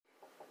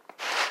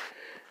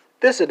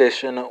This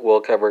edition will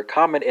cover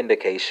common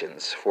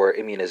indications for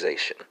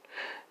immunization.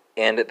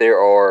 And there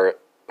are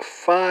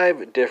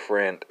 5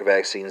 different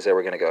vaccines that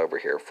we're going to go over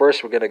here.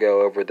 First, we're going to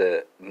go over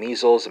the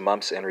measles,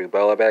 mumps, and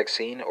rubella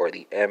vaccine, or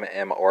the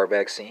MMR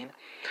vaccine.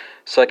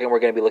 Second, we're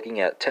going to be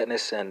looking at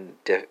tetanus and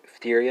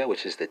diphtheria,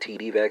 which is the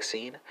TD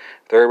vaccine.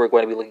 Third, we're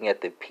going to be looking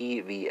at the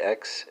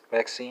PVX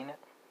vaccine.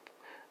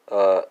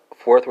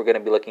 Fourth, we're going to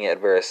be looking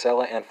at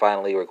varicella. And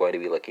finally, we're going to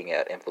be looking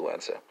at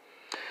influenza.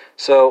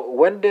 So,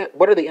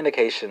 what are the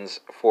indications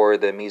for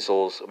the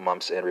measles,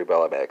 mumps, and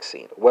rubella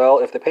vaccine? Well,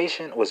 if the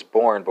patient was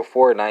born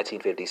before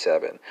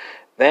 1957,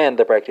 then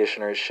the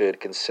practitioner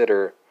should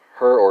consider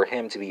her or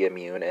him to be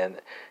immune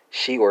and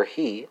she or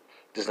he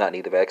does not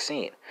need the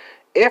vaccine.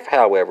 If,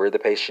 however, the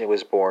patient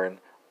was born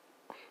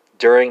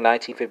during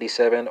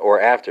 1957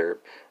 or after,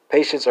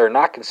 patients are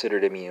not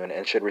considered immune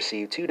and should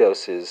receive 2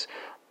 doses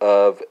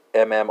of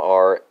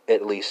MMR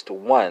at least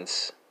 1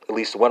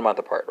 month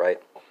apart, right?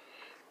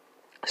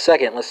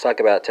 Second, let's talk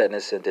about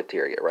tetanus and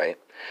diphtheria, right?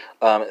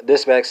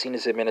 This vaccine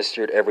is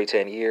administered every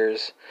 10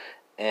 years,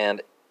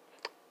 and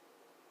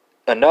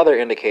another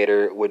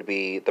indicator would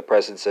be the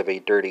presence of a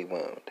dirty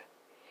wound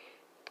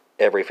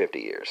every 50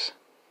 years,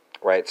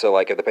 right? So,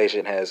 like, if the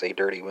patient has a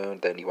dirty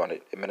wound, then you want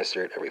to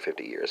administer it every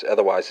 50 years.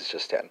 Otherwise, it's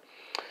just 10.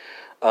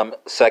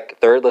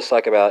 Third, let's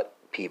talk about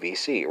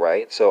PVC,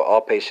 right? So,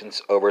 all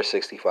patients over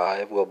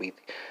 65 will be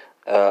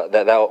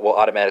that will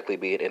automatically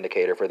be an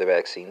indicator for the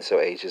vaccine, so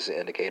age is an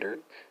indicator.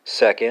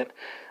 Second,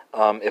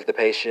 if the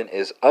patient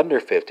is under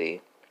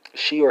 50,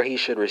 she or he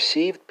should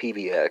receive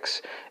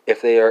PVX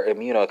if they are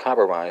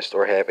immunocompromised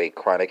or have a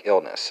chronic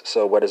illness.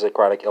 So what is a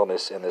chronic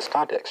illness in this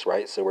context,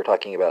 right? So we're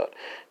talking about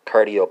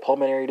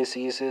cardiopulmonary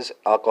diseases,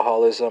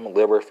 alcoholism,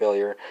 liver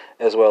failure,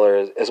 as well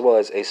as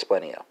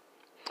asplenia.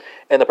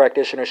 And the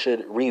practitioner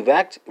should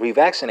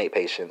revaccinate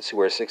patients who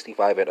are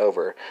 65 and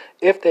over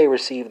if they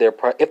received their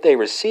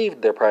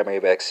primary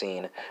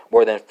vaccine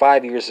more than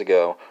 5 years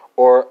ago,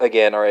 or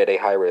again are at a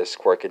high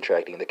risk for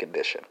contracting the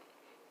condition.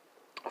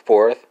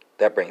 Fourth,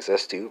 that brings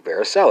us to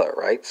varicella,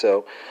 right?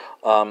 So,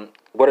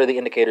 what are the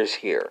indicators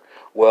here?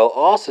 Well,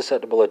 all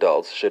susceptible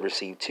adults should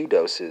receive 2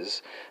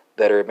 doses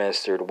that are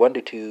administered 1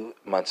 to 2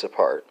 months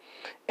apart.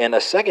 And a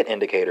second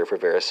indicator for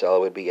varicella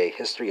would be a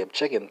history of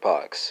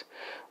chickenpox.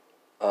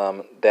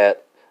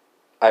 That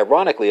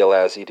ironically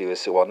allows you to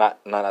assume, well,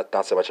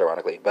 not so much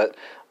ironically, but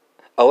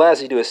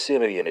allows you to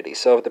assume immunity.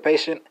 So if the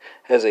patient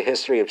has a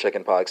history of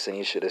chickenpox, then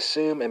you should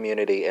assume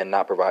immunity and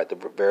not provide the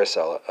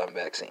varicella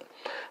vaccine.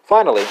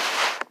 Finally,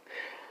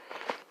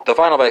 the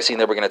final vaccine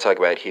that we're going to talk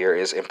about here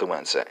is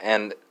influenza.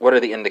 And what are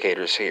the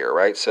indicators here,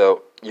 right?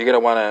 So you're going to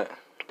want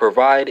to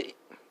provide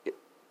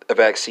a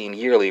vaccine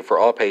yearly for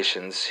all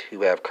patients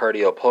who have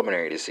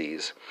cardiopulmonary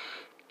disease,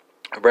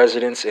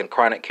 residents in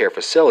chronic care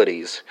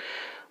facilities,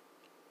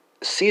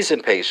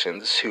 seasoned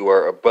patients who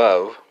are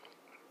above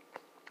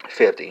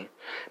 50,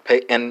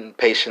 and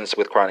patients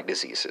with chronic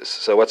diseases.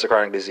 So what's a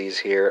chronic disease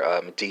here?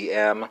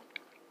 DM,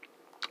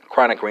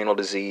 chronic renal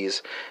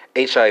disease,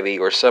 HIV,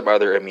 or some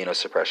other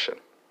immunosuppression.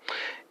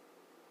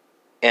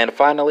 And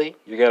finally,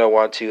 you're going to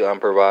want to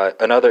provide,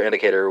 another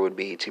indicator would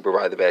be to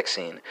provide the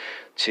vaccine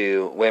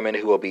to women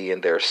who will be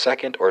in their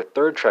 2nd or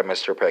 3rd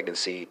trimester of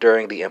pregnancy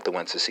during the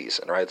influenza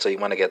season, right? So you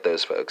want to get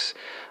those folks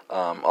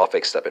all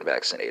fixed up and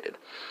vaccinated.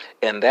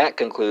 And that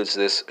concludes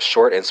this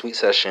short and sweet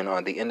session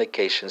on the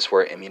indications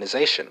for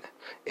immunization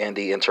in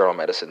the internal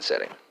medicine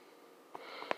setting.